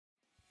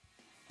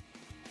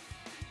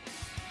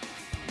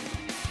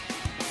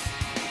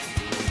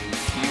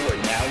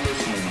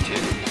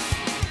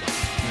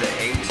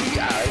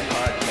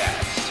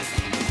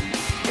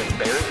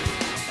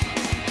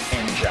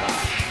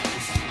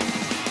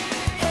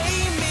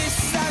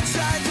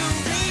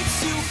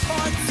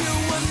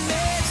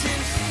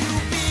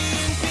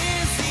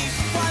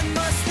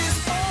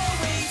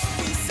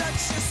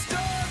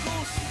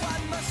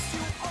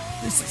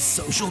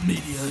Social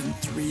media in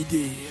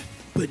 3D.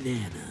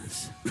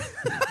 Bananas.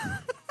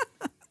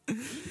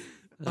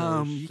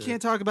 You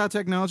can't talk about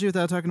technology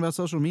without talking about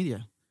social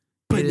media.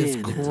 Bananas. It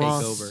is Take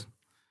over.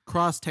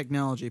 cross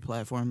technology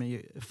platform.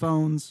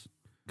 Phones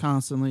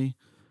constantly.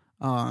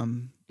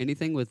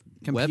 Anything with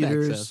web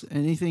Computers, access.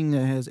 anything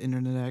that has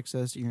internet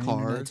access, your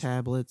internet, Cars.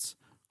 tablets,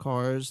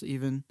 cars,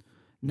 even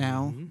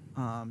now.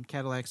 Mm-hmm.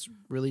 Cadillac's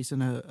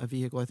releasing a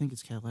vehicle. I think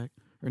it's Cadillac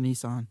or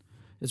Nissan.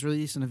 Is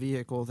releasing a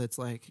vehicle that's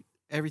like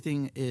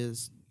everything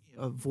is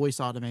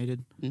voice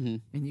automated, Mm-hmm.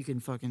 and you can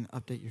fucking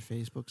update your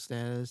Facebook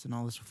status and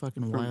all this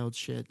fucking wild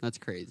shit That's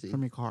crazy.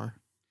 from your car.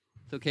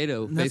 So,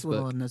 Cato, And that's a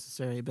little Facebook.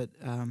 unnecessary, but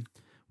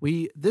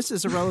this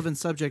is a relevant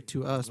subject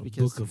to us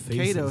because book of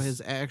Cato faces.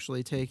 has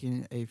actually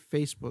taken a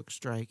Facebook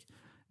strike,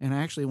 and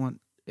I actually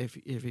want if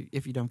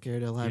you don't care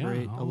to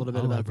elaborate a I'll- little bit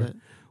I'll about elaborate.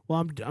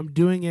 Well, I'm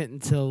doing it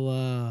until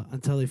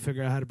they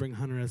figure out how to bring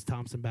Hunter S.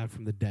 Thompson back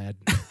from the dead.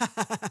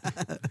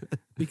 that.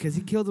 Because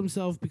he killed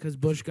himself because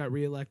Bush got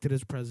reelected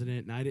as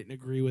president, and I didn't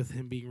agree with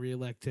him being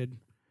reelected.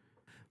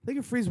 They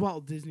can freeze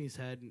Walt Disney's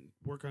head and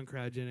work on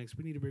cryogenics.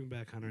 We need to bring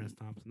back Hunter S.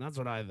 Thompson. That's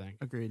what I think.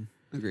 Agreed.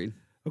 Agreed.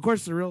 Of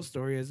course, the real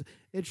story is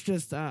it's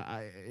just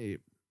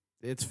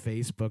it's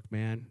Facebook,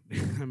 man.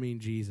 I mean,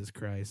 Jesus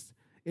Christ,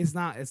 it's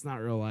not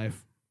real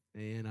life,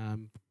 and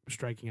I'm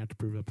striking out to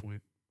prove a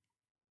point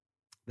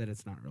that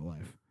it's not real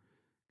life.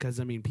 Because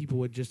I mean, people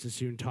would just as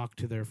soon talk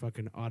to their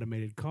fucking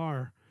automated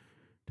car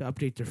to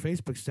update their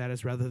Facebook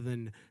status rather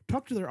than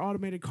talk to their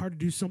automated car to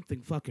do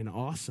something fucking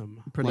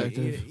awesome.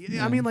 Productive.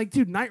 I mean, like,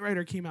 dude, Knight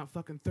Rider came out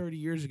fucking 30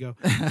 years ago,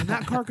 and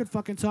that car could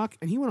fucking talk,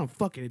 and he went on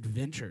fucking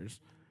adventures.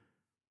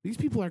 These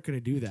people aren't going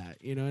to do that.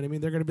 You know what I mean?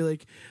 They're going to be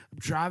like, I'm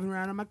driving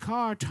around in my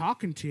car,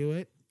 talking to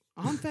it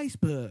on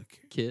Facebook.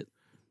 Kit.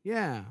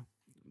 Yeah.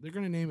 They're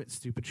going to name it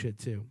stupid shit,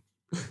 too.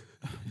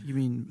 You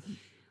mean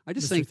I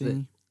just Mr. think that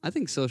Thingy? I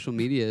think social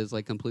media is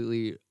like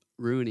completely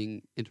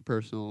ruining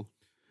interpersonal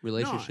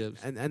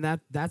relationships. No, and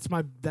that's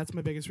my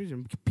biggest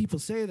reason. People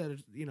say that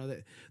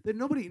that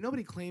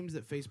nobody claims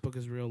that Facebook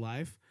is real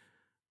life,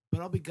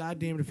 but I'll be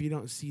goddamned if you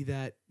don't see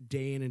that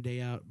day in and day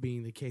out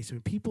being the case. I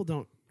mean, people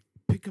don't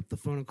pick up the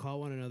phone and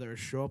call one another or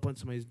show up on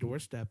somebody's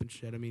doorstep and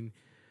shit. I mean,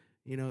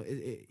 you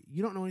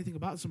don't know anything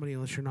about somebody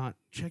unless you're not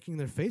checking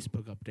their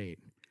Facebook update.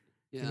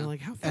 Yeah. You know, like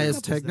how fucked as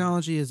up is that?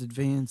 technology has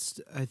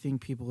advanced, I think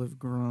people have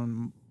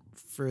grown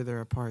further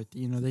apart.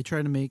 You know, they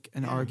try to make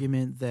an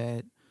argument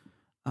that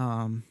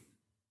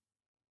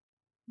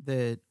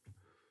that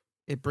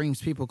it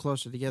brings people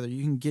closer together.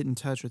 You can get in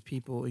touch with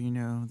people, you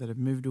know, that have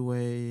moved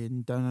away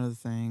and done other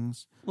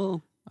things.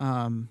 Well,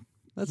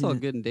 that's you all know-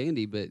 good and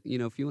dandy, but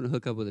if you want to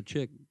hook up with a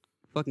chick,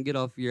 fucking get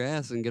off your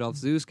ass and get off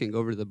Zeus and go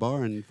over to the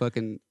bar and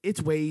fucking.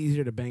 It's way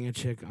easier to bang a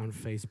chick on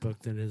Facebook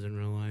than it is in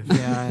real life.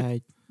 Yeah,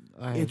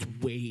 It's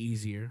way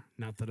easier.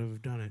 Not that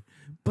I've done it,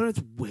 but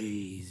it's way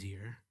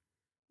easier.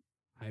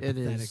 it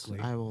is. Hypothetically,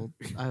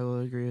 I will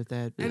agree with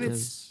that. and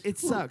Because it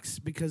sucks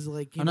because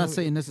like I'm not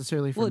saying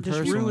necessarily from Well, it just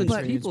personal ruins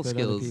experience, people but other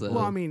skills, people. though.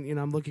 Well, I mean,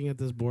 I'm looking at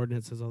this board and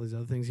it says all these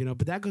other things,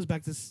 but that goes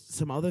back to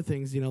some other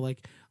things,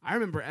 like I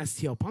remember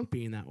STL Punk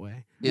being that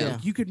way. Yeah.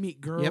 Like, you could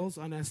meet girls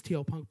on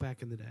STL Punk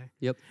back in the day.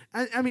 Yep.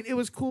 I mean, it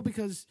was cool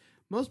because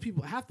most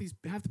people, half the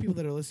people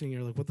that are listening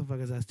are like, "What the fuck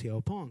is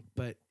STL Punk?"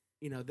 But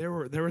there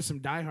were some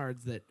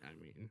diehards that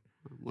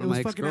One It of was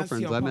my fucking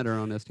ex-girlfriends, STL I met Punk. her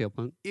on STL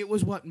Punk. it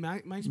was what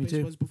MySpace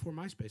too. was before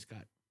MySpace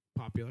got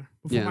popular.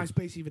 Before Yeah.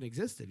 MySpace even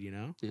existed,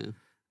 Yeah.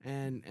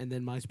 And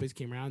then MySpace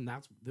came around. And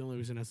that's the only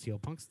reason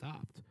STL Punk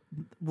stopped.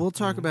 We'll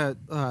talk about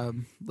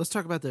let's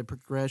talk about the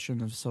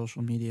progression of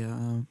social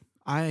media.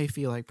 I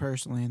feel like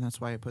personally, and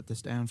that's why I put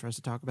this down for us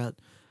to talk about,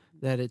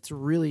 that it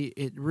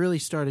really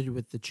started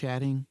with the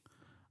chatting.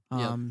 There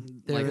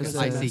Like is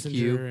ICQ.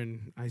 Messenger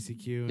and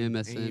ICQ and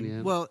MSN, AIM.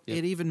 yeah. well, Yep.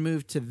 it even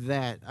moved to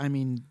that. I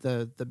mean,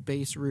 the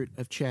base root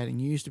of chatting.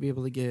 You used to be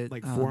able to get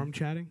Like forum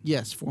chatting.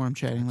 Yes, forum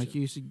chatting. Like Gotcha.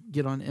 you used to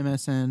get on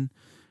MSN,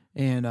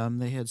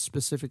 and they had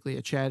specifically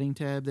a chatting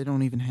tab. They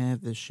don't even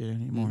have this shit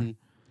anymore. Mhm.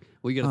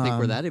 Well, you got to think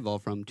where Um, that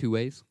evolved from. 2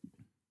 ways,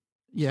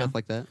 Yeah. stuff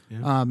like that.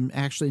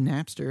 Actually,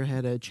 Napster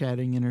had a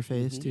chatting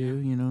interface Mhm. too.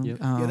 You know. Yep.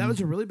 Yeah, that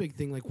was a really big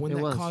thing. Like when it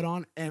that was. caught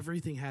on,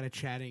 everything had a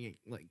chatting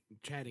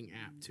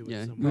app to it.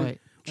 Yeah. Somewhere.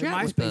 right. Chat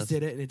Like with MySpace us.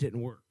 did it, and it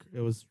didn't work.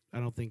 I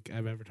don't think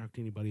I've ever talked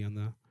to anybody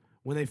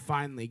when they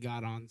finally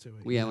got onto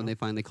it. Well, yeah, when they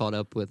finally caught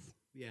up with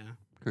yeah.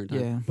 current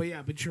time.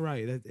 Yeah. But you're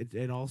right.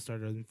 It all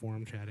started in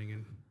forum chatting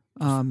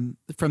and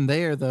From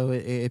there, though,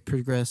 it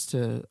progressed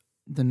to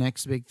the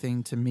next big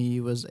thing to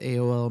me was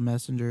AOL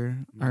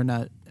Messenger, or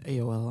not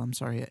AOL. I'm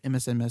sorry,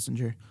 MSN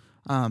Messenger.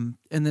 And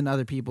then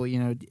other people,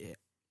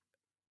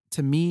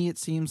 to me, it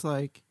seems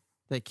like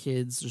that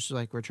kids just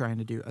like were trying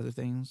to do other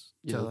things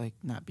Yeah. to like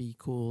not be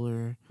cool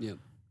or Yep.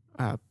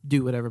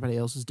 do what everybody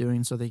else is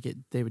doing. So they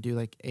would do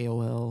like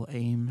AOL,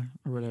 AIM,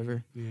 or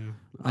whatever. yeah.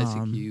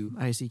 ICQ.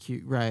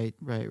 ICQ, right.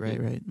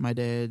 My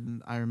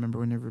dad, I remember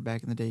whenever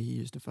back in the day he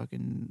used to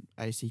fucking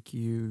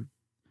ICQ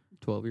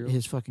 12-year-old.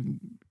 his fucking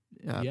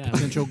Yeah.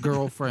 potential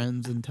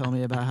girlfriends and tell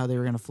me about how they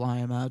were going to fly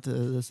him out to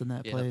this and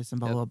that Yep. place and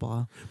blah, Yep. blah,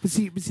 blah. But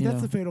see, You that's know.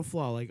 the fatal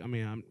flaw. Like, I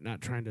mean, I'm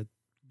not trying to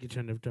get you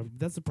into trouble.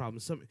 That's the problem.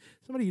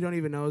 Somebody you don't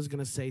even know is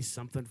gonna say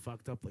something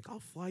fucked up, like, "I'll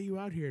fly you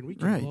out here and we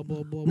can Right. blah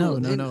blah blah." No,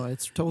 blah. no,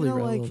 it's totally you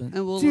know, like, relevant.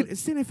 And well, Dude,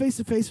 standing face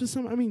to face with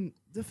someone. I mean,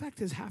 the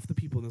fact is, half the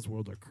people in this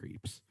world are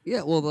creeps.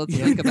 yeah, well, let's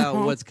You think about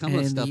know? what's come of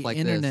And stuff the like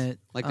internet, this,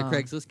 like the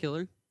Craigslist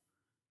killer.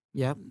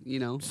 Yep. You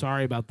know,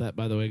 Sorry about that,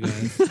 by the way,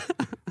 guys.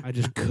 I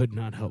just could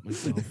not help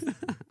myself.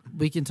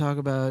 We can talk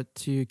about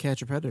To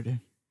Catch a Predator.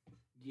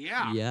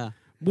 Yeah. yeah.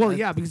 Well,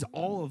 yeah, because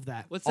all of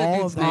that, What's that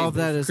all dude's of name? All of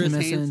that is Chris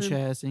MSN Hansen?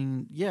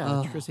 chasing. Yeah,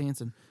 Oh. it's Chris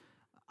Hansen.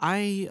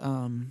 I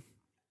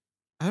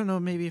don't know,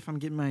 maybe if I'm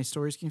getting my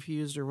stories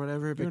confused or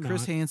whatever, but You're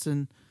Chris not.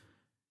 Hansen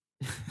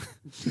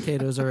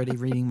Cato's already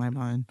reading my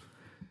mind.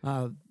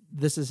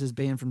 This is his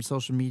ban from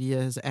social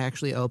media has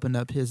actually opened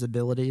up his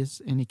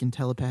abilities and he can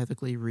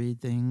telepathically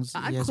read things.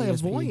 I'm He has ESP.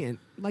 clairvoyant,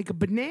 like a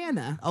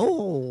banana.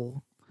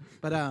 Oh.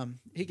 But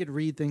he could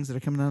read things that are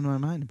coming out of my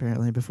mind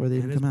apparently before they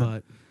In even his come out.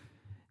 butt.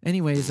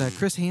 Anyways,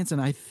 Chris Hansen,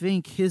 I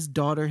think his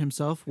daughter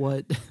himself,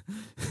 what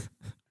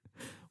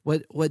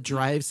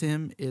drives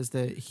him is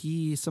that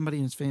somebody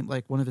in his family,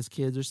 like one of his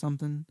kids or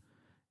something,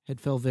 had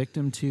fell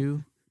victim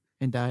to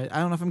and died. I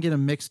don't know if I'm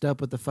getting mixed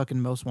up with the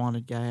fucking Most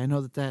Wanted guy. I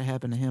know that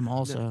happened to him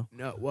also.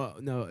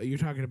 No, you're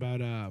talking about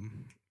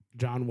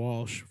John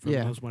Walsh from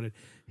Yeah. Most Wanted.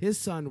 His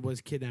son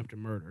was kidnapped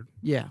and murdered.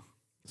 Yeah,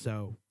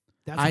 So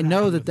that's I what know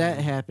happened that with that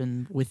him.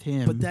 happened with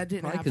him. But that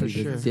didn't Probably happen 'cause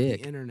he's a because of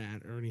dick. the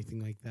internet or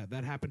anything like that.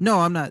 That happened. No,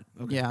 I'm not.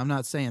 Okay. Yeah, I'm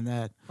not saying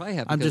that. Probably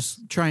have. I'm because-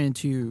 just trying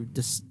to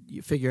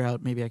figure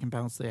out. Maybe I can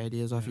bounce the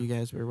ideas off Yeah. you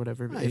guys or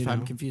whatever Well, if you I'm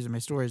know. confusing my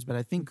stories. But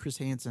I think Chris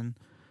Hansen,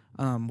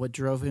 what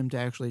drove him to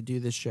actually do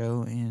this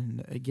show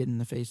and get in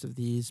the face of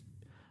these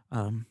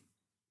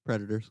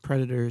predators.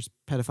 predators,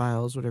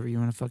 pedophiles, whatever you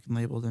want to fucking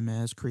label them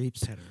as,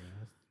 creeps,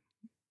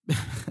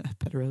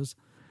 pedoros.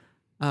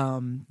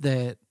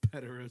 That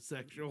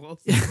Heterosexuals.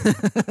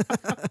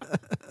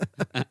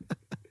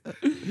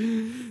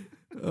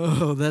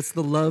 oh, that's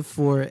the love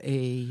for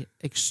a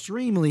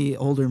extremely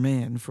older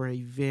man for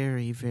a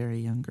very, very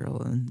young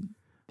girl in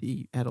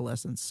the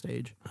adolescence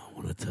stage. I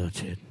want to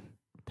touch it.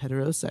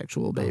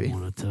 Heterosexual, I baby.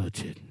 want to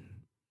touch it.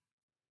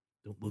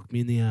 Don't look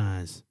me in the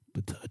eyes,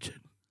 but touch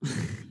it.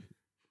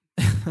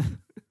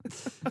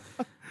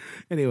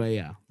 Anyway,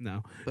 yeah,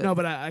 no,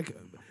 but I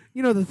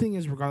you know, the thing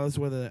is, regardless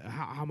of whether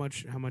how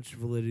much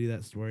validity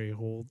that story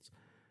holds,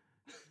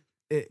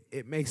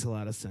 it makes a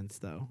lot of sense,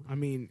 though. I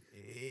mean,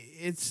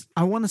 it's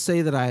I want to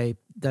say that I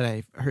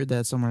heard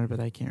that somewhere, but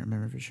I can't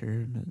remember for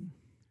sure. But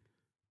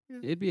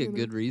It'd be a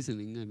good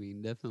reasoning. I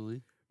mean,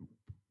 definitely.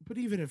 But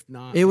even if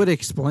not, it would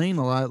explain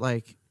a lot.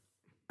 Like,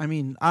 I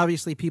mean,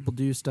 obviously, people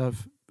do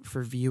stuff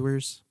for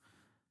viewers.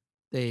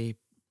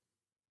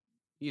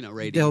 You know,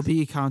 ratings. They'll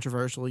be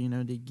controversial, you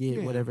know, to get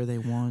Yeah. whatever they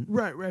want.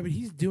 right. But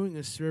he's doing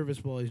a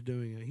service while he's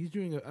doing it. He's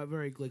doing a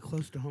very like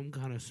close to home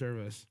kind of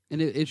service.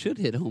 And it should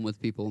hit home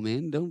with people,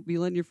 man. Don't be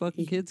letting your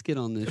fucking kids get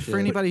on this shit. For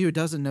anybody who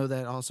doesn't know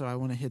that, also, I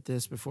want to hit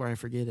this before I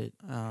forget it.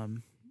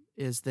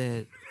 Is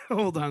that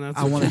Hold on, that's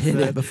I what want to you hit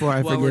said. it before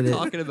I While forget we're it.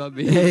 talking about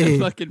being Hey, a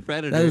fucking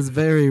predator. That is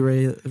very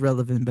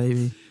relevant,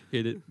 baby.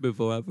 Hit it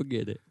before I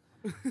forget it.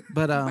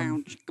 But Bow,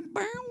 man, chicka,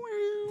 bow, wow.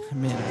 I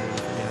forgot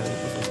it.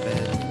 This was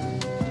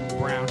bad.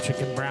 Brown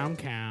chicken, brown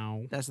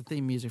cow. That's the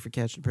theme music for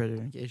Catch the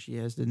Predator. In case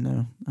you guys didn't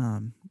know,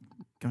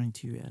 going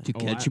to To Oh,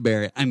 catch a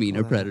bear. I mean,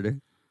 a oh,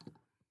 predator.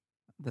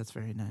 that's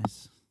very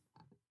nice.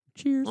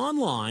 Cheers.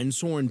 Online,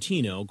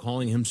 Sorrentino,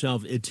 calling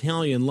himself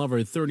Italian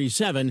Lover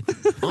 37.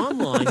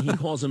 Online, he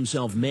calls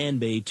himself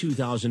Manbay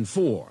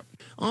 2004.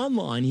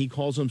 Online, he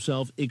calls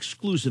himself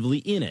exclusively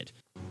in it.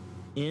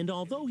 And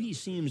although he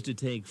seems to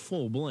take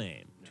full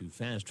blame, Too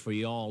Fast for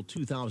Y'all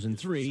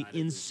 2003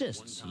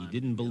 insists he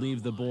didn't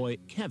believe the boy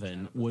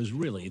Kevin was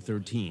really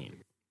 13.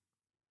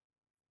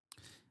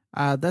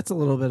 That's a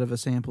little bit of a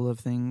sample of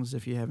things,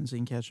 if you haven't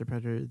seen Catch the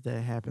Predator,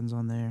 that happens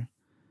on there.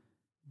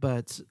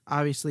 But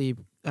obviously,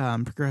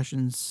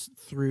 progressions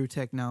through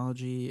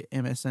technology,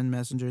 MSN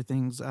Messenger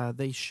things,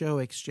 they show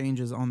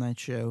exchanges on that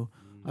show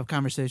of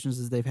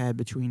conversations that they've had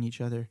between each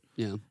other.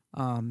 Yeah.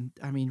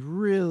 I mean,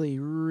 really,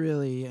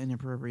 really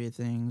inappropriate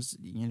things,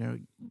 you know,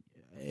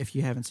 if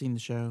you haven't seen the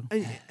show.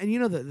 And you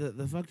know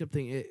the fucked up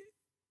thing,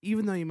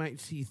 even though you might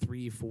see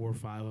 3, 4,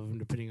 5 of them,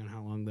 depending on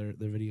how long they're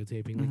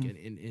videotaping, like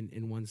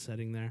in one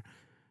setting there,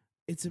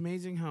 it's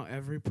amazing how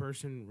every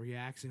person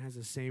reacts and has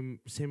the same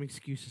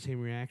excuse, the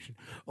same reaction.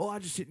 Oh, I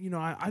just, you know,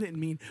 I didn't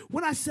mean,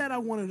 when I said I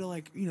wanted to,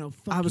 like, you know,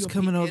 fuck I was you up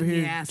coming over in the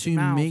here ass to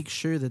mouth. make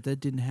sure that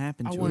didn't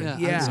happen I to wanted- her.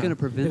 Yeah, I was Yeah. going to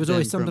prevent It was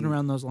always them something from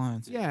around those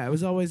lines. Yeah, it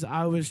was always,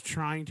 I was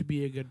trying to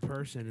be a good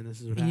person, and this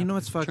is what And happened. you know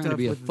what's fucked trying to up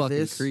be a with fucking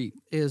this creep.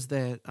 is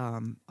that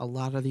a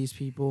lot of these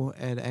people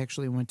had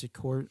actually went to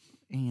court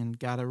and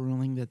got a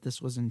ruling that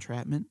this was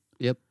entrapment.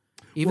 Yep.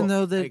 Even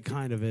Well, though that it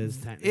kind of is,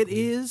 it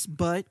technically. is,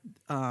 but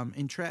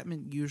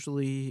entrapment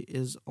usually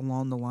is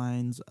along the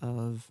lines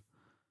of,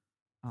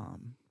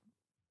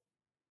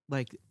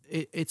 like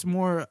it's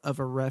more of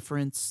a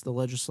reference. The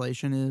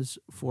legislation is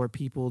for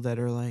people that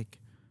are like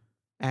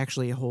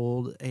actually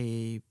hold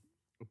a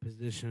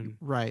position.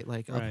 right,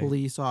 like a Right.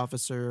 police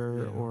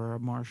officer Yeah. or a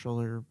marshal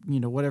or you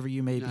know whatever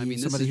you may be. I mean,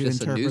 this somebody is who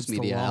just a interprets news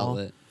media the law.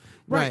 outlet.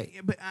 Right.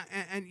 But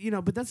and you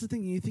know, but that's the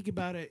thing. You think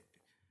about it.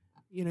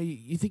 You know,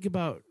 you think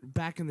about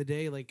back in the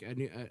day, like a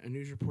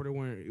news reporter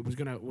when it was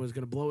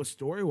gonna blow a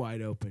story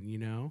wide open. You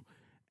know,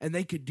 and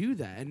they could do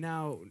that. And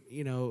now,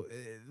 you know,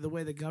 the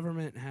way the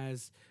government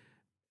has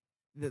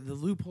the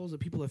loopholes that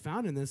people have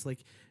found in this,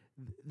 like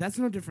that's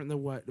no different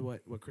than what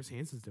Chris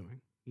Hansen's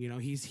doing. You know,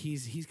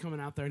 he's coming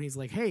out there and he's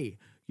like, hey,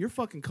 you're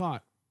fucking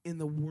caught in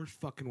the worst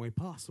fucking way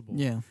possible.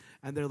 Yeah.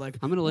 And they're like,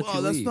 I'm gonna let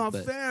you that's leave, not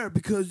but- fair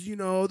because, you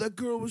know, that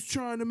girl was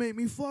trying to make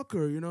me fuck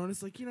her, you know? And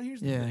it's like, you know, here's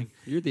the Yeah. thing.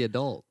 You're the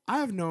adult. I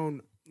have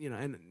known, you know,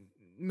 and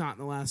not in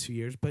the last few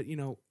years, but, you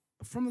know,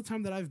 from the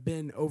time that I've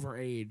been over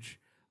age,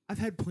 I've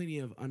had plenty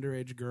of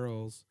underage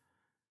girls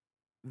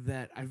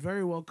that I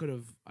very well could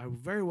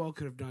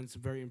have done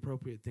some very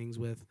inappropriate things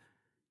with.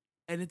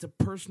 And it's a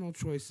personal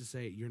choice to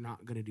say you're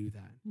not going to do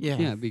that. Yeah.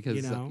 Yeah, because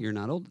You know? you're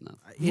not old enough.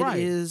 It Right.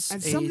 is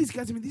And some of these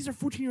guys, I mean, these are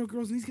 14-year-old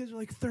girls, and these guys are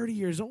like 30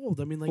 years old.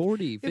 I mean, like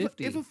 40,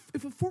 50. if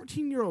a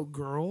 14-year-old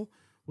girl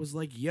was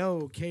like,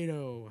 "Yo,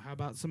 Kato, how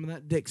about some of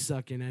that dick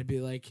sucking?" I'd be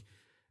like,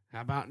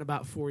 "How about in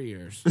about 4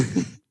 years?"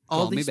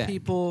 all Call me these back.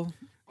 people,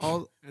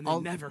 And they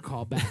all never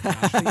call back.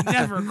 Josh. They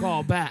never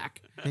call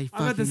back. they I've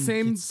had the fucking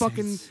same get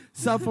fucking sense.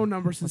 cell phone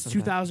number since What's up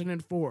with that?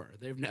 2004.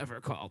 They've never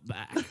called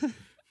back.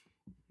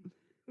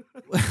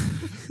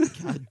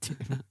 God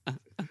damn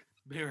it.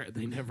 Barrett,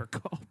 they never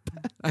call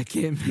back. I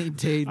can't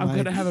maintain. I'm my,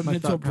 gonna have a my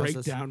mental thought process.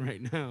 breakdown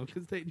right now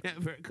because they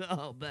never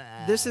call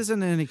back. This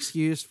isn't an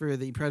excuse for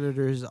the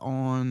predators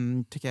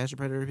on To Catch a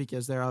Predator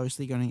because they're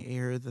obviously going to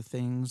air the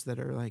things that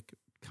are like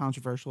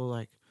controversial.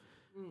 Like,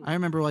 I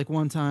remember like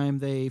one time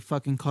they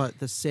fucking caught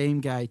the same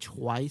guy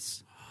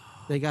twice.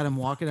 They got him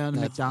walking out of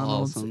That's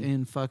McDonald's awesome.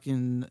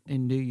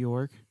 in New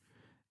York,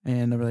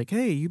 and they were like,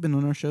 "Hey, you've been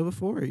on our show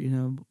before," you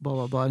know, blah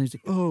blah blah. And he's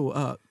like,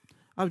 "Oh,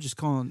 I was just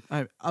calling.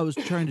 I was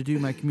trying to do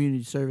my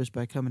community service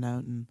by coming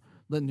out and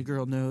letting the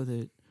girl know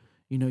that,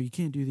 you know, you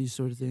can't do these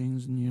sort of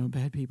things, and you know,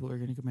 bad people are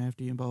going to come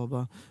after you and blah blah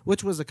blah."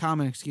 Which was a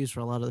common excuse for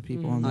a lot of the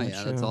people on Oh that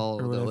yeah, show. that's all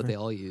or whatever. what they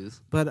all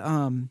use. But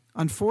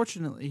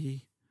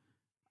unfortunately,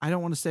 I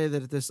don't want to say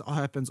that this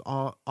happens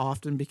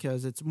often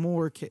because it's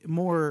more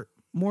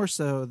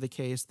so the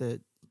case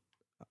that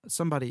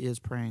somebody is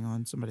preying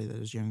on somebody that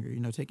is younger. You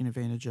know, taking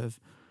advantage of.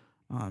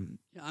 Yeah,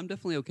 I'm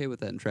definitely okay with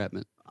that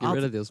entrapment. Get I'll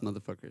rid t- of those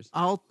motherfuckers.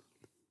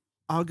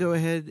 I'll go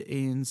ahead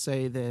and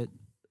say that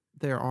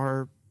there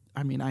are.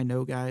 I mean, I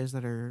know guys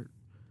that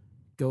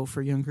go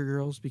for younger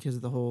girls because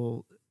of the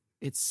whole.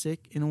 It's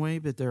sick in a way,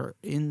 but they're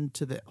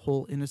into the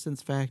whole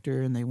innocence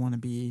factor, and they want to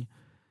be.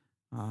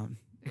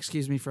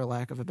 Excuse me for a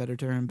lack of a better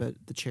term, but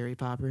the cherry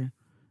popper.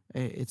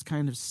 It's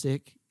kind of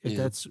sick if Yeah.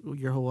 that's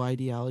your whole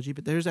ideology.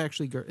 But there's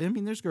actually,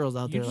 there's girls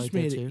out there like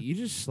that too. You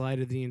just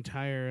slided the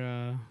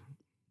entire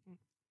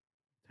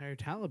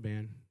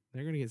Taliban.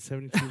 They're gonna get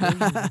 72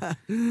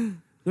 versions.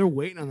 They're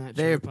waiting on that.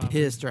 They're cherry popper.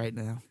 pissed right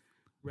now.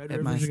 Red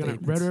at my Red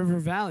statements. River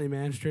Valley,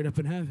 man, straight up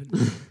in heaven.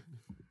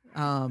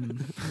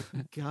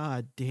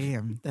 God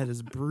damn, that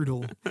is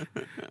brutal.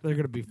 They're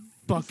gonna be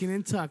fucking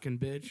and tucking,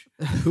 bitch.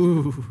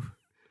 Ooh.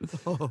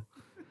 Oh.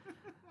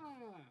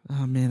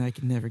 Oh man, I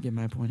can never get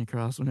my point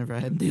across whenever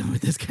I'm dealing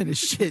with this kind of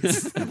shit.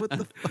 What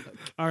the fuck?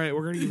 All right,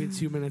 we're gonna give you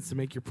 2 minutes to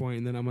make your point,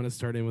 and then I'm gonna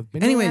start in with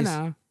Anyways.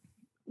 banana.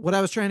 What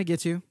I was trying to get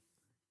to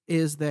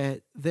is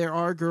that there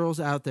are girls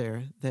out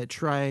there that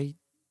try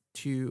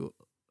to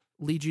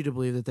lead you to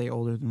believe that they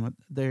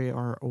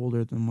are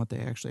older than what they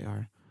actually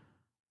are.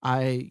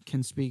 I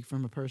can speak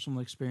from a personal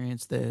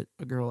experience that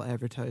a girl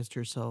advertised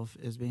herself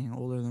as being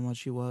older than what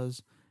she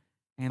was,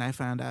 and I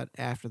found out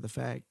after the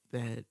fact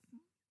that,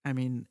 I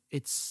mean,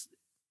 it's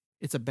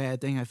a bad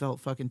thing. I felt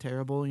fucking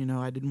terrible. You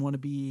know, I didn't want to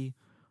be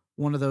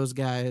one of those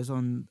guys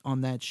on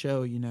that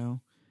show. You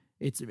know,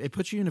 it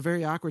puts you in a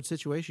very awkward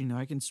situation. You know,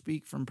 I can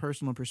speak from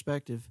personal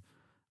perspective.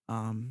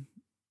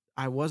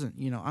 I wasn't.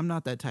 You know, I'm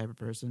not that type of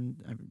person.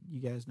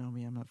 You guys know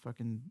me. I'm not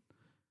fucking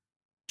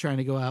trying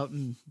to go out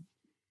and.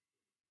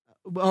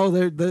 Oh,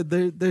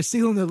 they're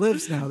sealing their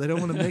lips now. They don't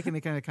want to make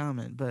any kind of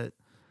comment, but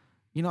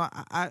you know,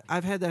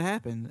 I've had that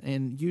happen,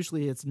 and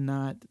usually it's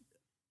not.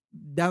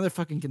 Now they're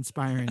fucking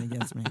conspiring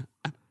against me.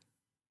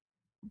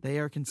 They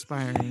are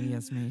conspiring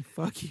against me.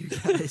 Fuck you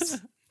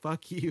guys.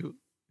 Fuck you.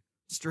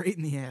 Straight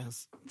in the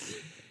ass.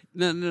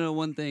 No.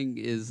 One thing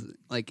is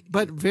like,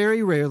 But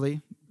very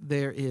rarely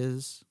there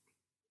is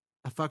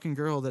a fucking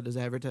girl that is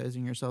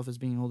advertising herself as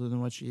being older than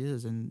what she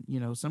is, and you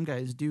know, some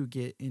guys do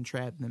get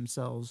entrapped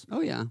themselves. oh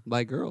yeah,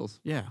 by girls.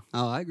 Yeah.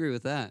 Oh, I agree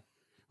with that.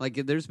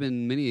 Like, there's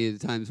been many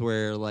times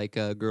where like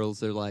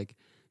girls are like,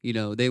 you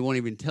know, they won't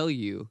even tell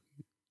you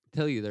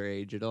their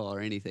age at all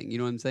or anything. You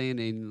know what I'm saying?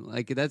 And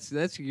like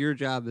that's your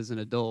job as an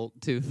adult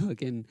to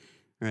fucking.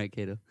 All right,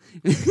 Kato.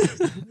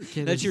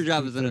 That's your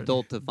job as an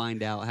adult to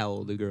find out how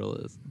old a girl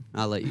is.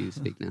 I'll let you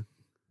speak now.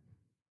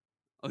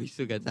 Oh, you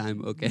still got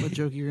time? Okay. What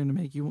joke you're gonna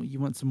make? You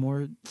want some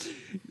more?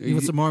 You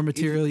want some more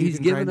material? He's you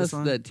can giving grind us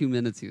on? that 2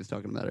 minutes he was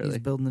talking about He's earlier.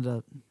 building it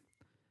up.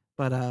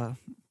 But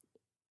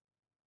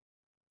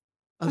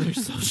other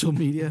social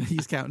media,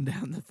 he's counting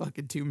down the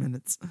fucking 2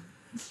 minutes.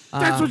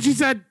 That's what she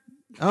said.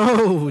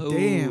 Oh, Oh,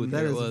 damn. That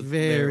there it is was.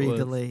 There it very was.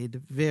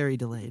 delayed. Very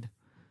delayed.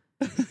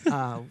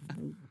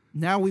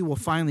 Now we will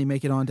finally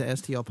make it on to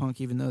STL Punk,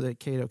 even though that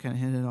Kato kind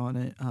of hinted on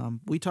it.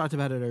 We talked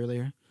about it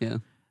earlier. Yeah.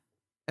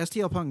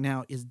 STL Punk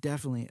now is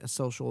definitely a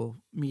social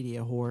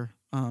media whore.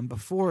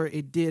 Before,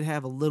 it did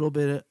have a little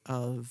bit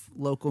of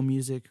local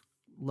music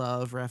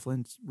love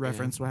reference,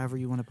 however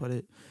you want to put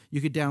it.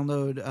 You could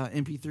download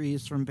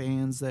MP3s from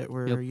bands that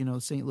were,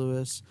 Yep. St.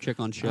 Louis. Check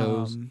on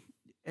shows.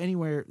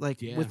 Anywhere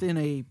like Yeah. within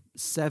a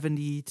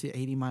 70 to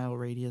 80 mile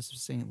radius of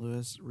St.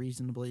 Louis,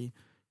 reasonably,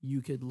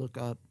 you could look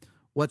up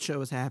what show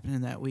was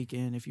happening that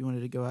weekend. If you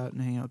wanted to go out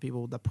and hang out with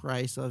people, the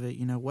price of it,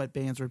 what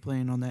bands were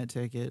playing on that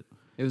ticket.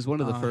 It was one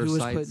of the first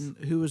sites.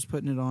 Who was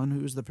putting it on? Who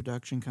was the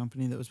production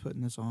company that was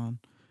putting this on?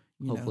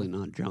 Hopefully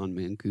not John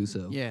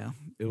Mancuso. Yeah,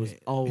 It was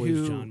always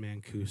Who- John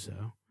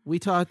Mancuso. We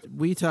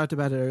talked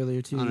about it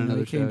earlier too. On We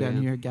another came show, down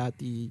yeah. here, got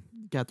the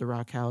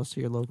Rock House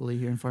here locally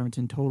here in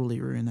Farmington. Totally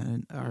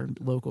ruined our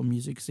local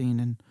music scene,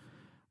 and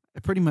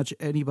pretty much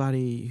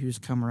anybody who's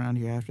come around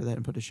here after that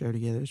and put a show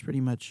together is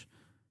pretty much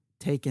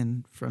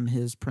taken from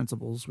his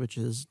principles, which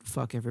is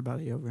fuck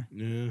everybody over.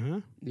 Uh-huh.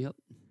 Yep.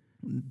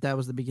 That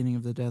was the beginning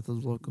of the death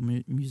of the local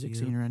music Yeah.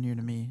 scene around here,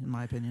 to me, in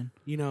my opinion.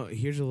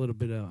 Here's a little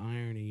bit of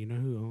irony. You know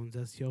who owns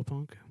STL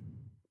Punk?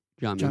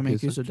 John Mancuso.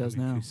 Mancuso does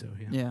John now. Mancuso,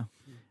 yeah. Yeah,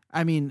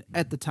 I mean,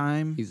 at the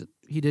time He's a,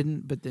 he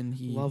didn't, but then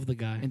he Love the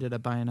guy. ended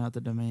up buying out the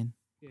domain.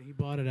 Yeah, he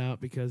bought it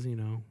out because,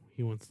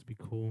 he wants to be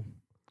cool.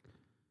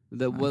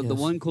 the I guess.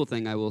 one cool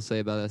thing I will say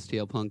about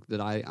STL Punk that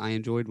I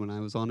enjoyed when I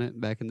was on it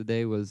back in the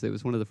day was it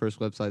was one of the first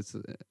websites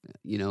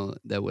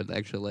that would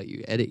actually let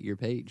you edit your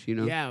page.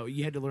 Yeah,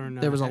 you had to learn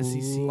There was a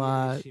SEC,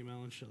 lot-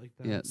 HTML and shit like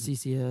that. Yeah.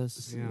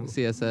 CCS. Yeah.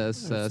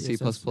 CSS, Or C++,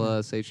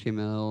 CSS,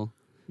 HTML,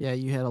 Yeah,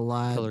 you had a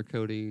lot. color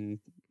coding.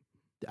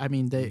 I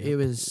mean, it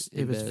was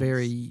Embeds.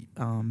 very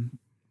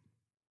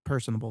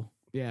personable.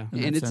 Yeah.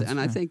 In And that it's sense,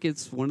 I yeah. think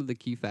it's one of the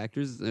key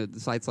factors. The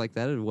sites like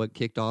that are what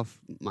kicked off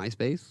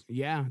MySpace.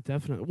 Yeah,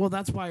 definitely. Well,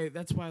 that's why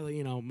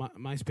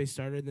MySpace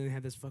started, and then they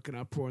had this fucking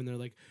uproar, and they're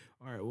like,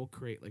 "All right, we'll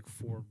create like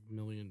 4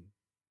 million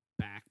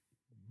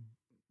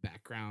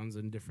backgrounds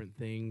and different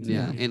things."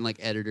 Yeah, and like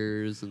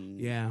editors and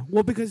Yeah.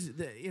 Well, because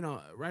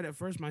right at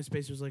first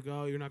MySpace was like,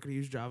 "Oh, you're not going to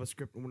use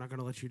JavaScript, and we're not going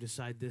to let you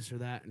decide this or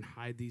that and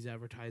hide these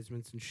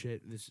advertisements and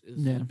shit. This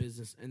is Yeah. a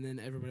business." And then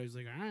everybody was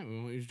like, "All right, we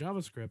won't use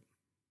JavaScript,"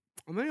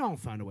 and they all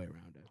found a way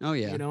around it. Oh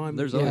yeah, I mean,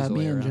 there's Yeah, always a me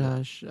way and around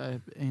it. Josh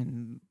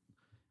and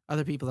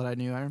other people that I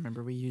knew, I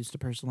remember we used to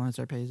personalize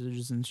our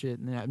pages and shit,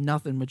 and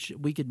nothing would.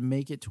 We could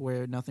make it to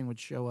where nothing would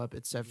show up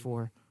except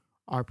for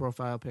our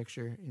profile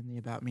picture in the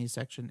About Me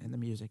section and the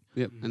music.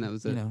 Yep, and that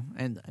was it.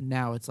 And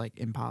now it's like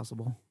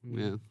impossible.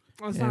 Yeah,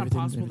 Well, it's Yeah, not everything's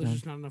impossible. There's done.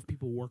 just not enough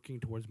people working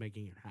towards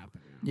making it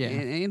happen. Yeah,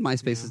 and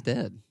MySpace Yeah. is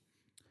dead.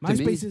 To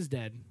MySpace me- is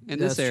dead. In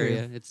That's this true.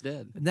 area, it's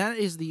dead. that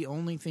is the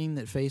only thing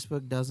that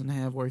Facebook doesn't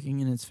have working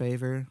in its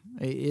favor.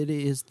 It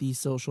is the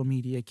social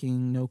media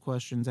king, no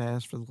questions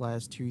asked, for the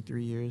last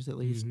 2-3 years at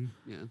least. Mhm.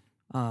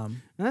 Yeah,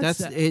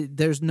 That's it.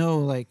 There's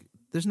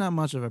not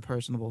much of a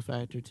personable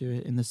factor to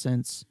it in the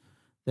sense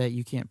that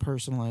you can't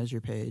personalize your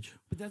page,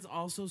 But that's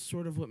also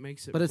sort of what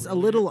makes it. but it's a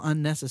brilliant. little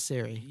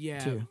unnecessary. Yeah.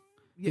 too,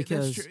 Yeah, that's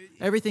because true.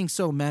 everything's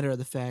so matter of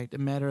the fact, a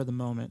matter of the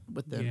moment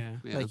with them. Yeah.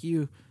 yeah.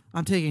 Like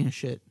I'm taking a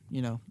shit.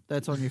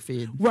 That's on your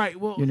feed, Right.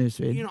 Well, your news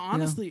feed.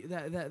 honestly,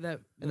 that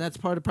and that's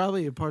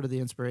probably a part of the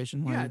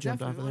inspiration why yeah, you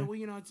jumped off of definitely.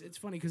 there. Well, it's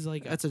funny because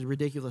like That's a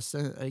ridiculous,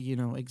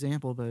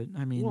 example, but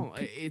I mean, well,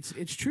 it's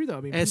true though.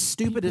 I mean, as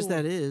stupid as people-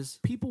 that is,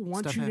 people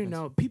want stuff you to happens.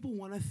 know. People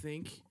want to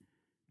think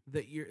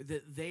that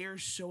they are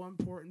so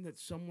important that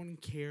someone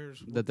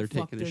cares what That they're the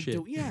fuck taking a they're shit.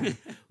 doing. Yeah,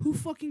 who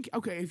fucking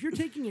okay? If you're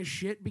taking a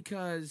shit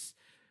because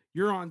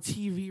you're on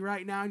TV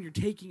right now and you're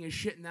taking a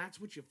shit and that's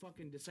what you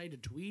fucking decide to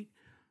tweet,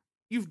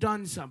 you've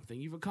done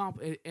something. You've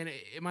accomplished, and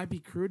it might be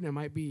crude and it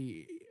might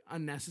be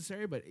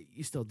unnecessary, but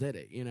you still did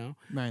it.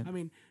 right? I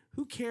mean,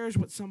 who cares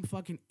what some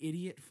fucking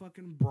idiot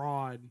fucking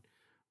broad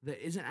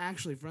that isn't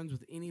actually friends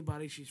with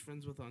anybody she's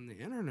friends with on the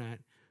internet?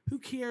 Who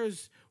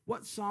cares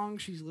what song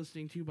she's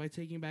listening to by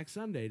Taking Back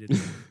Sunday today?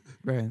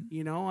 Right.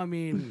 I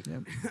mean,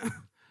 Yep.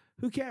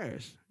 who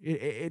cares?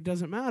 It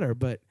doesn't matter.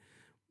 But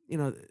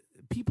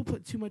people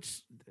put too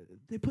much.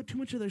 They put too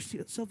much of their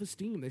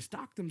self-esteem. They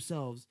stock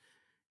themselves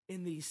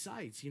in these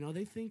sites.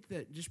 They think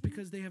that just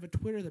because they have a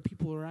Twitter that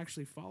people are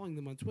actually following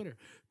them on Twitter.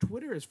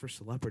 Twitter is for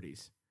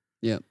celebrities.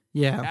 Yep.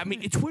 Yeah. I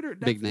mean, Twitter.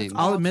 Big that's names. all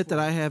I'll it's admit that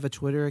for. I have a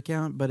Twitter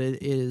account, but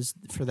it is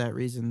for that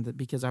reason, that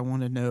because I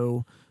want to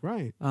know.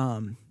 Right.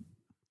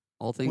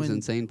 All Things When-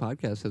 Insane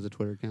podcast has a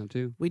Twitter account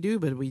too. We do,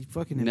 but we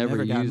fucking have Never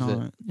never gotten used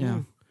on it. it.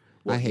 Yeah.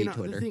 Well, I hate the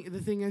Twitter.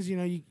 thing is,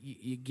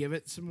 you give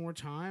it some more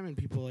time, and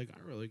people are like,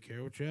 I really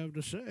care what you have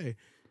to say.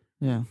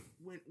 Yeah.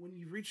 When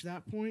you reach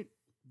that point,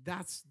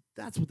 that's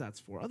what that's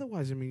for.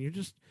 Otherwise, I mean,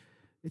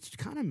 it's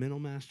kind of mental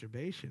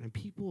masturbation, and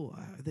people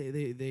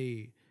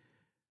they've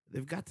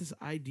got this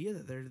idea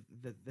that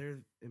they're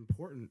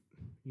important,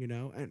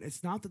 and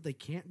it's not that they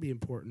can't be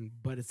important,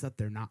 but it's that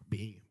they're not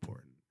being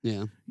important.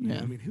 Yeah,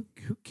 Yeah. I mean,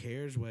 who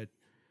cares what?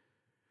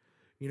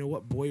 you know,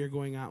 what boy you're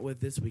going out with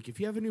this week. If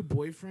you have a new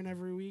boyfriend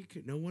every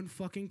week, no one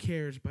fucking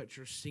cares about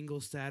your single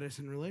status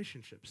and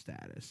relationship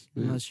status.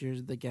 Unless you're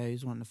the guy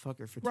who's wanting to fuck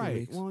her for 2 Right.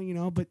 weeks. Well, you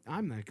know, but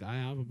I'm that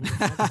guy. I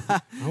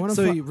want to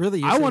So fuck. you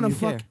really, I want to you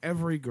fuck care.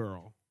 every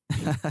girl.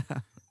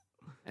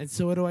 And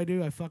so what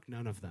do? I fuck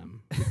none of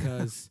them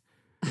because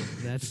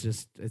that's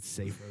just, it's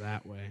safer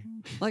that way.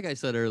 Like I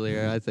said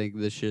earlier, I think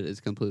this shit is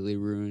completely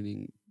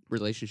ruining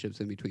relationships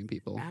in between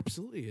people.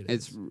 Absolutely, it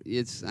is.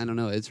 It's I don't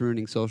know, it's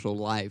ruining social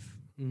life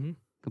Mm-hmm.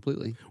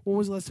 completely. When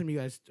was the last time you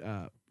guys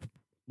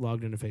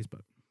logged into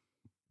Facebook?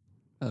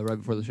 Right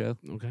before the show.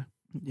 Okay.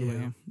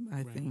 Yeah,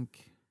 I Right.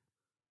 think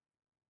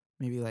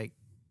maybe like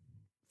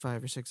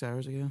 5 or 6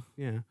 hours ago.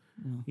 Yeah.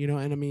 Yeah. You know,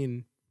 and I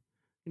mean,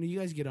 you know, you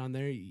guys get on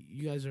there.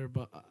 You guys are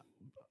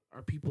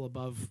are people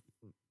above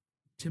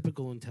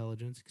typical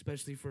intelligence,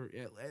 especially for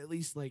at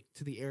least like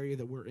to the area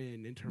that we're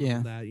in terms Yeah.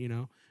 of that. You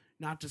know,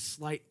 not to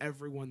slight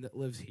everyone that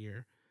lives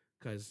here,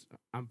 because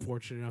I'm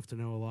fortunate enough to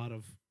know a lot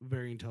of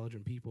very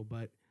intelligent people.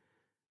 But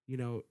you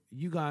know,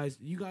 you guys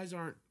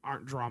aren't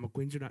drama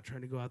queens. You're not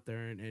trying to go out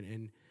there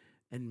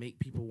and make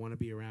people want to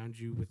be around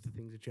you with the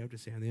things that you have to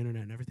say on the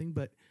internet and everything.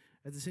 But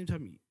at the same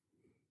time,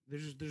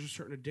 there's a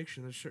certain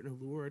addiction, there's a certain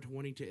allure to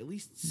wanting to at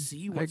least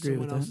see what agree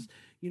with someone else that. is.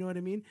 You know what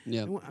I mean?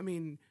 Yeah. And I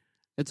mean,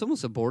 It's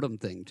almost a boredom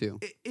thing too.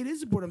 it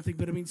is a boredom thing,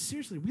 but I mean,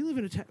 seriously, we live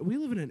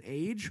in an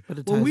age But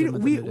it where ties we in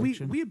with we, an we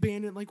addiction. we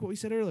abandoned, like what we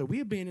said earlier, we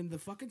abandoned the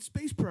fucking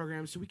space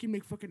program so we can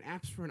make fucking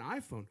apps for an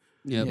iPhone.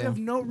 Yep. We Yeah. have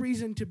no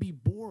reason to be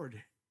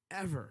bored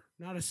ever,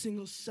 not a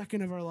single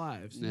second of our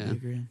lives. Yeah. I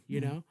agree.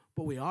 You know,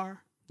 but we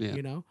are. Yeah.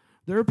 You know,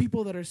 there are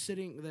people that are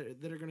sitting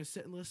that are going to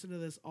sit and listen to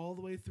this all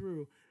the way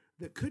through.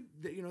 That could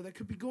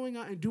be going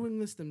out and doing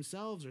this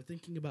themselves or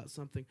thinking about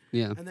something.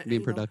 Yeah. And that, Being you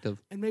know,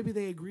 productive. And maybe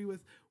they agree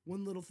with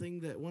one little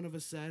thing that one of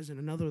us says and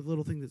another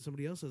little thing that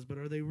somebody else says. But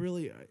are they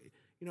really,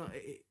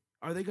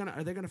 are they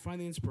gonna find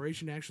the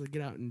inspiration to actually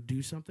get out and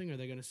do something? Are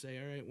they gonna say,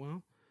 all right,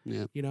 well,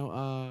 Yeah. you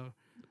know,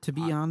 To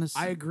be honest,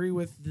 I agree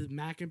with the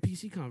Mac and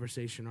PC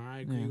conversation, or I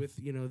agree Yeah.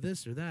 with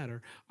this or that,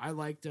 or I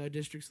liked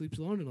District Sleeps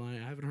Alone tonight.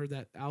 I haven't heard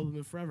that album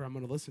in forever. I'm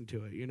gonna listen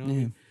to it. You know, I Yeah.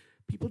 mean,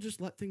 people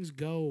just let things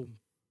go,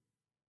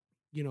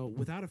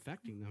 without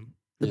affecting them.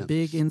 the Yeah.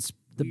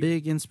 the Weird.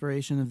 big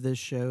inspiration of this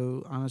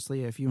show,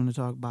 honestly, if you want to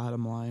talk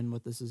bottom line,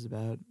 what this is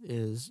about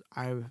is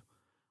I Tits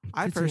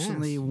and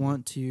personally ass.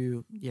 want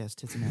to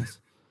tits and ass.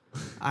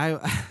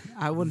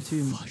 I want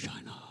to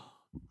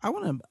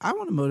I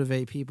want to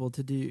motivate people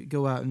to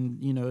go out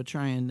and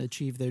try and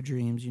achieve their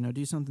dreams.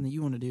 Do something that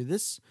you want to do.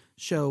 This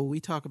show, we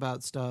talk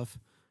about stuff,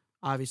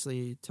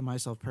 obviously, to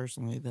myself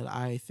personally, that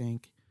I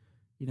think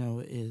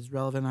is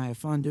relevant. I have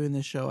fun doing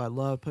this show. I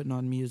love putting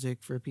on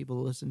music for people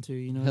to listen to.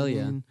 You know, Hell what I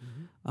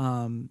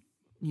yeah. mean?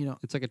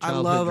 It's like a I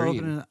childhood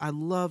dream.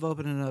 love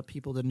opening up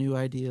people to new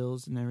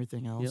ideals and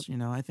everything else.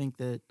 Yep. I think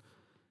that.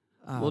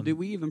 Well, do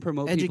we even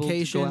promote people to go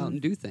education- out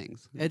and do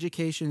things?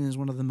 Education is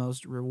one of the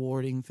most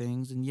rewarding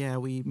things, and yeah,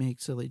 we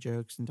make silly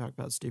jokes and talk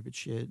about stupid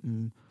shit,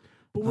 and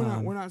But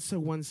we're not so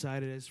one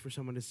sided as for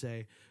someone to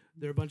say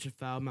they're a bunch of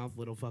foul mouthed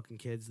little fucking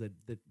kids that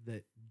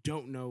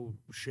don't know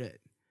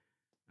shit.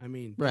 I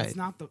mean, Right.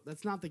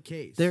 that's not the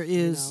case. there you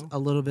is know? a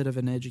little bit of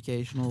an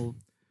educational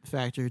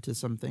factor to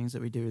some things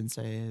that we do and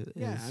say.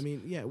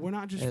 We're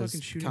not just as fucking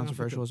shooting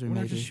controversial off as we we're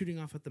may not just be. shooting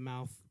off at the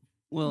mouth.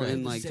 Well, Right. and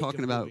For the like sake talking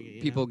of about doing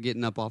it, people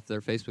getting up off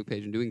their Facebook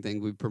page and doing things,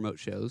 we promote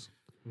shows.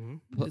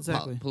 Mm-hmm.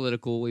 Exactly.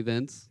 Political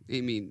events. I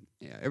mean,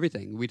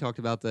 everything. We talked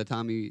about the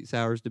Tommy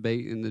Sowers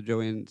debate and the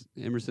Joanne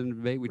Emerson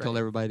debate. We told Right.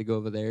 everybody to go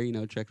over there,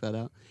 check that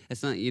out.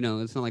 It's not,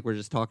 it's not like we're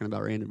just talking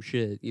about random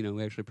shit.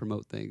 We actually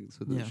promote things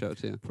within Yeah. the show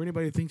too. For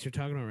anybody who thinks you're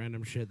talking about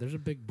random shit, there's a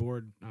big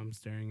board I'm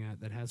staring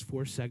at that has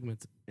 4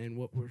 segments and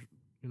what we're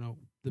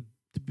the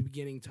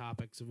beginning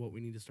topics of what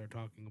we need to start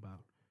talking about.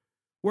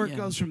 Where it Yeah.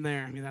 goes from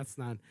there, I mean that's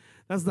not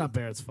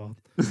Barrett's fault.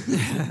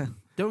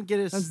 Don't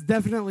get us. That's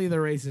definitely the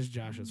racist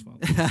Josh's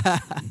fault.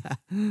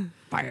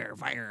 Fire,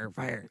 fire,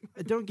 fire.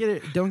 Don't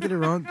get it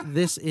wrong.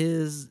 This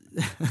is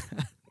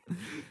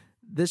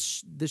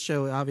this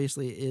show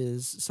obviously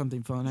is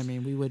something fun. I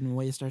mean, we wouldn't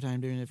waste our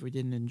time doing it if we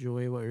didn't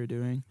enjoy what we were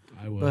doing.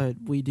 I would. But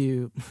we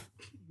do.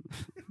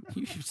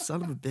 You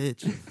son of a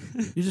bitch!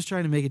 You're just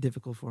trying to make it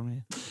difficult for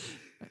me.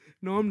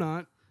 No, I'm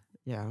not.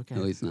 Yeah. Okay.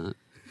 No, he's not.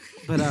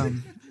 But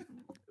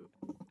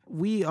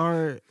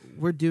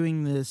we're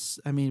doing this.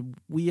 I mean,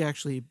 we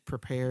actually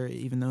prepare,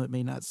 even though it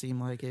may not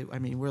seem like it. I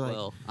mean, we're like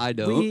Well, I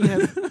don't.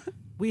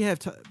 we have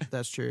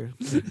that's true.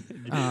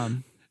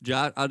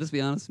 Josh, I'll just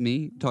be honest.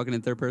 Me talking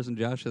in third person,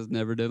 Josh has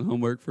never done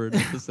homework for an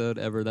episode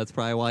ever. That's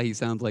probably why he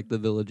sounds like the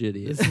village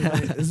idiot.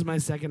 This is my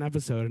second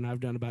episode, and I've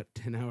done about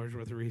 10 hours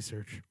worth of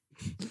research.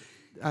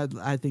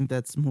 I think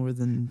that's more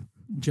than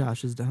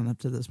Josh has done up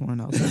to this point.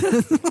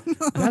 Also,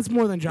 That's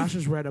more than Josh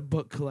has read a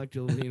book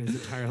collectively in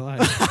his entire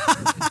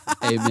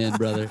life. Amen,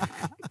 brother.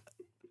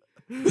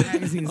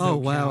 Magazines oh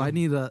don't wow, count. I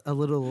need a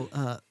little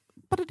sound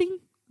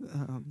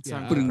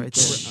Yeah, clip right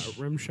there.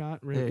 rim shot.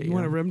 There You you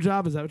want a go. rim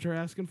job? Is that what you're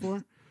asking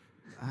for?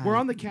 We're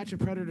on the Catch a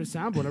Predator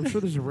soundboard. I'm sure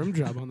there's a rim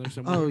job on there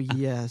somewhere. Oh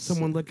yes.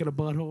 Someone licking a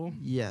butthole.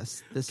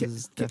 Yes, this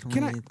is can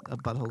definitely a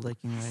butthole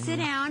licking right Sit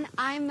here. down.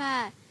 I'm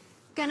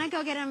gonna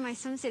go get on my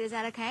swimsuit. Is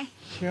that okay?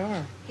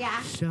 Sure.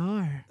 Yeah.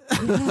 Sure.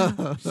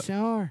 Yeah,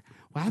 sure.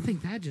 Well, I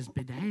think that just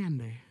be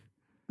dandy.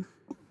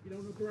 Get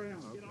on the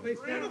ground. Face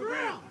down on the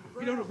ground.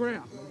 Get on the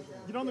ground.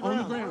 Get on the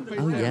ground. Face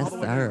Oh down, yes, all the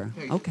way sir.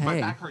 down.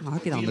 Okay, I'll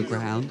get on the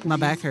ground. My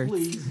back hurts.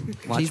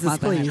 Watch Jesus, my back.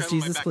 please.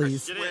 Jesus,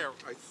 please.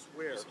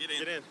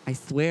 I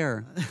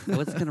swear.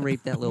 What's gonna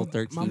rape that little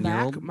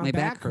 13-year-old? My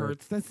back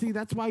hurts.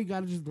 That's why you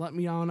gotta just let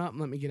me on up and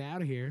let me get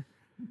out of here.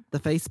 The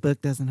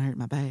Facebook doesn't hurt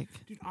my back.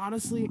 Dude,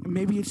 honestly,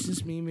 maybe it's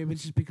just me. Maybe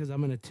it's just because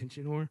I'm an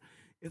attention whore.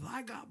 If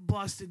I got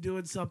busted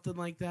doing something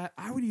like that,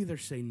 I would either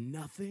say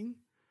nothing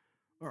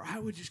or I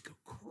would just go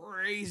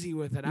crazy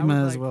with it. I You would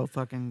might as like, well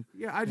fucking.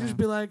 Yeah, I'd just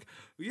be like,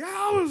 yeah,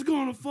 I was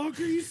gonna fuck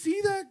her. You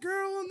see that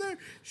girl in there?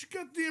 She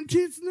got damn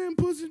tits and damn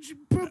pussy. She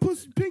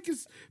pussy pink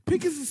as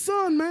the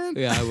sun, man.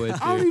 Yeah, I would.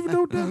 I don't even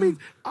know what that means.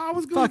 I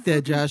was gonna Fuck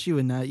that, Josh. You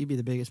would not. You'd be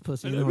the biggest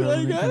pussy in the world.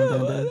 when it comes down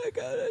to it.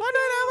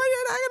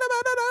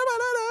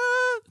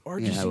 Or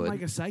Yeah, just I seem would.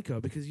 like a psycho,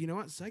 because you know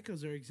what?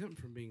 Psychos are exempt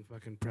from being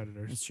fucking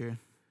predators. That's true.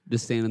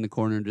 Just stand in the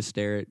corner and just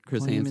stare at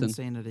Chris Claim Hansen.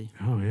 insanity.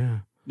 Oh yeah.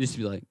 Just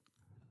be like,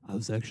 I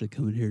was actually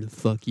coming here to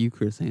fuck you,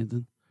 Chris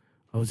Hansen.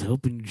 I was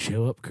hoping you'd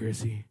show up,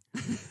 Chrissy.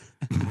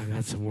 I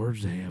got some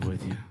words to have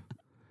with you.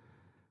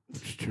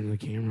 Just turn the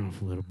camera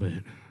off a little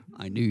bit.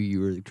 I knew you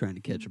were trying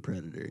to catch a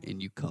predator,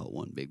 and you caught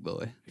one, big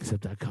boy.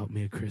 Except I caught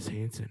me a Chris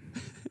Hansen.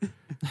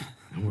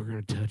 And we're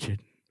going to touch it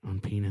on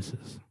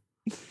penises.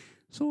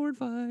 Sword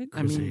fight.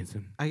 I Chris mean,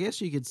 Hansen. I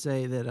guess you could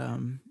say that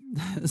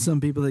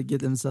some people that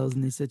get themselves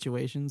in these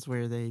situations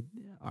where they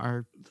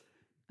are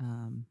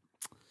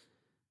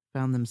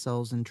found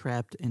themselves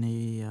entrapped in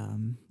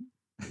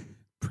a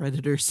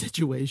predator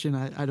situation.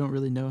 I don't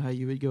really know how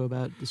you would go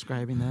about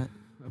describing that.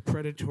 A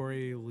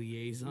predatory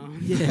liaison.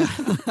 Yeah.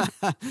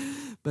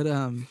 But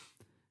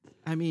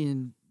I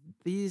mean,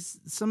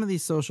 some of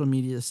these social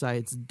media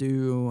sites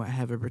do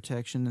have a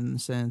protection in the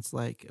sense,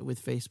 like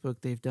with Facebook,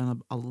 they've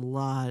done a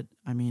lot.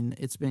 I mean,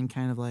 it's been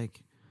kind of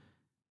like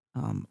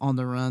on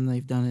the run.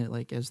 They've done it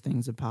like as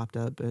things have popped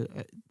up,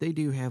 but they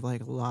do have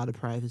like a lot of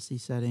privacy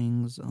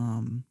settings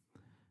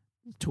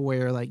to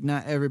where like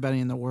not everybody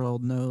in the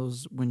world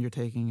knows when you're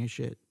taking a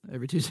shit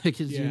every 2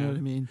 seconds. You know Yeah. what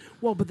I mean?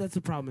 Well, but that's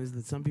the problem, is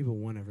that some people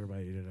want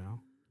everybody to know.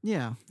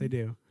 Yeah. They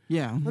do.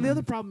 Yeah. And the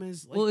other problem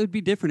is, like, Well, it'd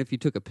be different if you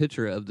took a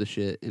picture of the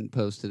shit and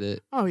posted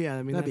it oh yeah,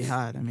 I mean that'd be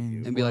that's- hot. I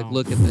mean, and be like, Well,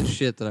 look at the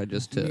shit that I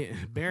just took.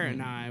 Barrett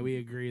and I, we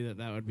agree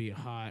that would be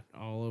hot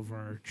all over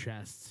our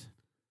chests.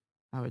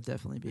 I would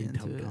definitely be and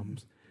into it.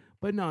 tum-tums.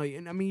 But no,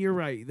 and I mean, you're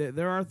right.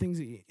 There are things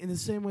that in the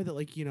same way that,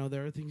 like, you know,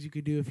 there are things you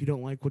could do if you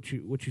don't like what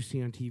you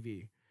see on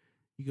TV.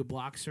 You could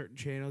block certain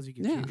channels. You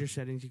can Yeah. change your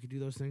settings. You could do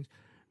those things,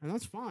 and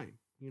that's fine.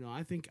 You know,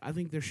 I think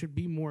there should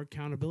be more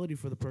accountability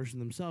for the person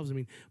themselves. I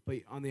mean, but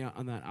on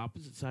that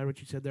opposite side, what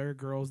you said, there are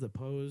girls that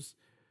pose,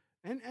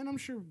 and I'm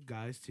sure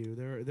guys too.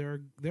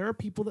 There are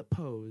people that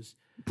pose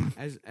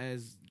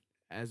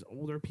as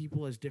older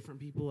people, as different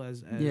people,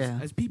 as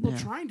people yeah.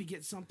 trying to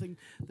get something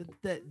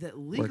that Where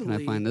legally can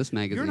I find this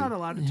magazine? you're not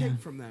allowed to Yeah. take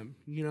from them.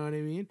 You know what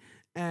I mean?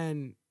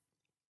 And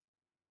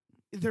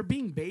they're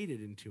being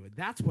baited into it.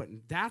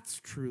 That's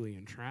truly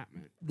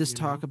entrapment. This you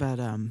talk know?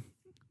 about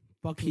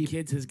fucking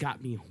kids has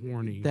got me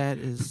horny. that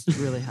is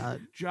really hot.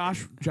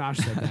 Josh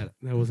said that.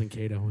 That wasn't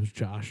Kato. It was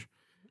Josh.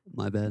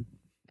 My bad.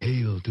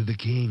 Hail to the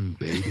king,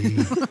 baby.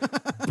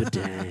 But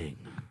dang.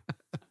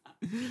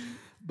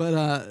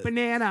 But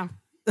Banana.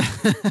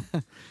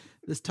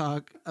 this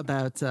talk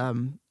about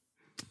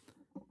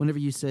whenever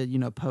you said, you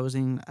know,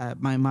 posing,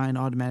 my mind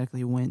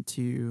automatically went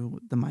to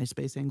the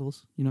MySpace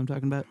angles. You know what I'm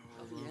talking about?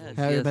 Yes,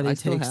 How everybody I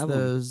still takes have 'em.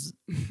 those.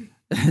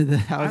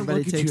 How I everybody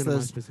look at you takes in a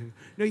those. MySpace.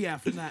 No, yeah,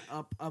 from that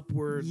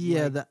upward.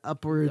 Yeah, like, the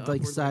upward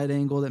like upward, side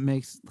angle that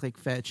makes like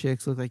fat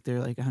chicks look like they're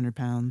like 100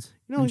 pounds.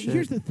 you know, and shit.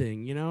 here's the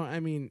thing. You know, I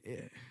mean,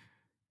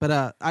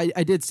 But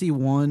I did see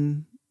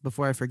one,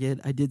 before I forget,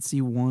 I did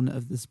see one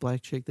of this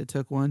black chick that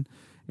took one,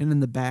 and in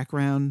the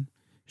background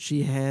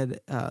she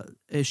had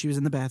she was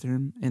in the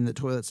bathroom and the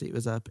toilet seat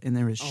was up and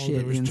there was Oh, shit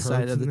there was inside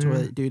turds of the in there?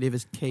 toilet. Dude, it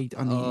was caked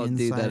on the Oh, inside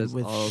dude, that is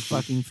with awesome.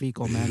 fucking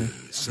fecal matter.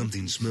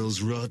 Something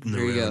smells rotten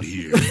There you around go.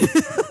 here.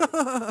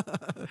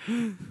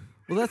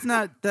 Well, that's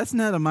not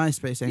a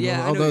MySpace angle, Yeah,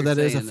 I know although what you're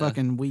that is a saying, though.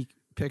 fucking weak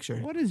picture.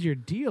 what is your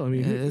deal? I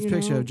mean, Yeah, this you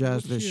picture know, of Josh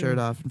look with at his you. shirt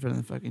off in front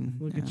of the fucking.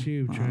 Look at yeah,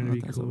 you I don't trying know to what be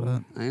that's all cool.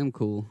 about. I am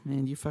cool.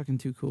 Man, you fucking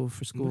too cool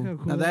for school. how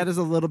cool Now that is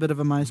a little bit of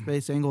a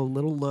MySpace angle, a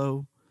little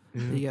low.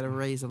 Yeah, You got to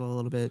raise it a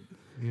little bit.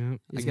 yeah.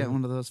 He's yeah. got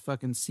one of those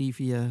fucking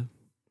sepia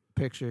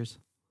pictures.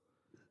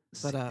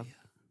 But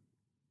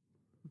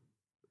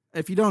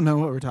if you don't know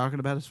what we're talking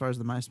about as far as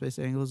the MySpace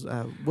angles,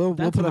 we'll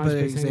That's put a up an MySpace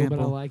angle, example.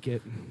 but I like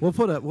it. We'll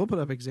put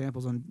up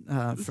examples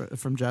on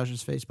from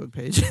Josh's Facebook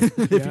page. if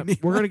Yep. you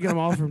need We're one. gonna get them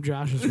all from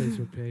Josh's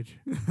Facebook page.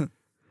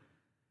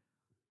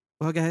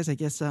 Well, guys, I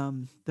guess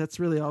that's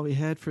really all we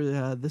had for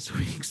this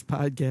week's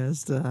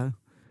podcast.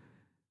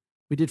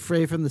 We did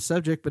fray from the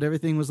subject, but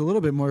everything was a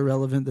little bit more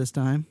relevant this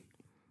time.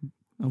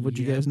 Would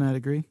you Yeah. guys not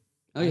agree?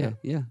 Oh yeah,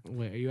 yeah.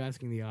 Wait, are you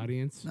asking the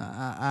audience?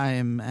 I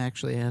am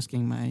actually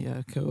asking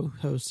my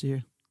co-host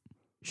here.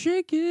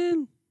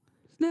 Shaking,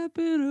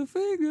 snapping a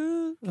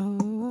finger.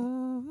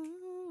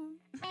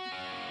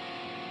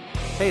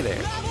 Hey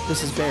there,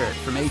 this is Barrett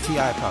from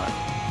ATI Pod.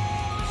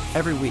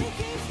 Every week,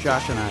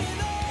 Josh and I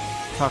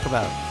talk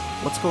about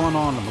what's going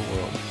on in the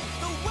world,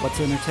 what's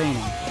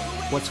entertaining,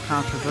 what's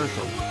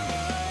controversial.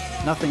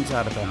 Nothing's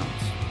out of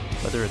bounds,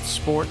 whether it's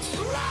sports,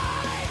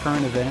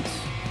 current events,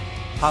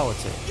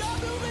 politics,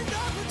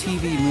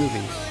 TV,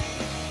 movies,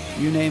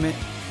 you name it,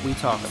 we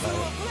talk about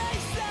it.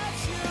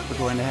 We're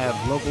going to have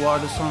local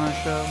artists on our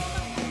show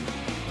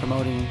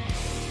promoting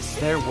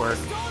their work.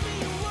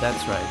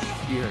 That's right,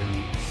 you heard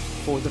me.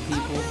 For the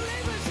people,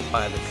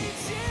 by the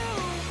people.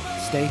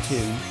 Stay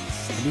tuned,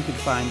 and you can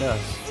find us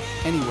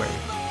anywhere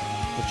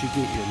that you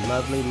get your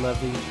lovely,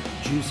 lovely,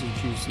 juicy,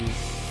 juicy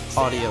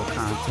audio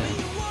content.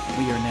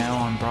 We are now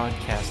on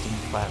broadcasting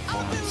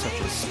platforms such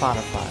as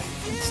Spotify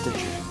and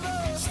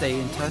Stitcher. Stay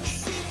in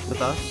touch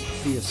with us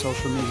via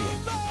social media,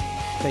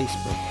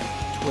 Facebook,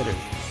 Twitter,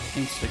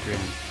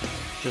 Instagram.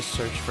 Just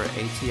search for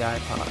ATI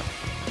Pod.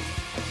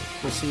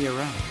 We'll see you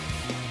around.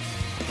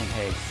 And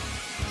hey,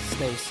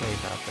 stay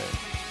safe out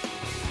there.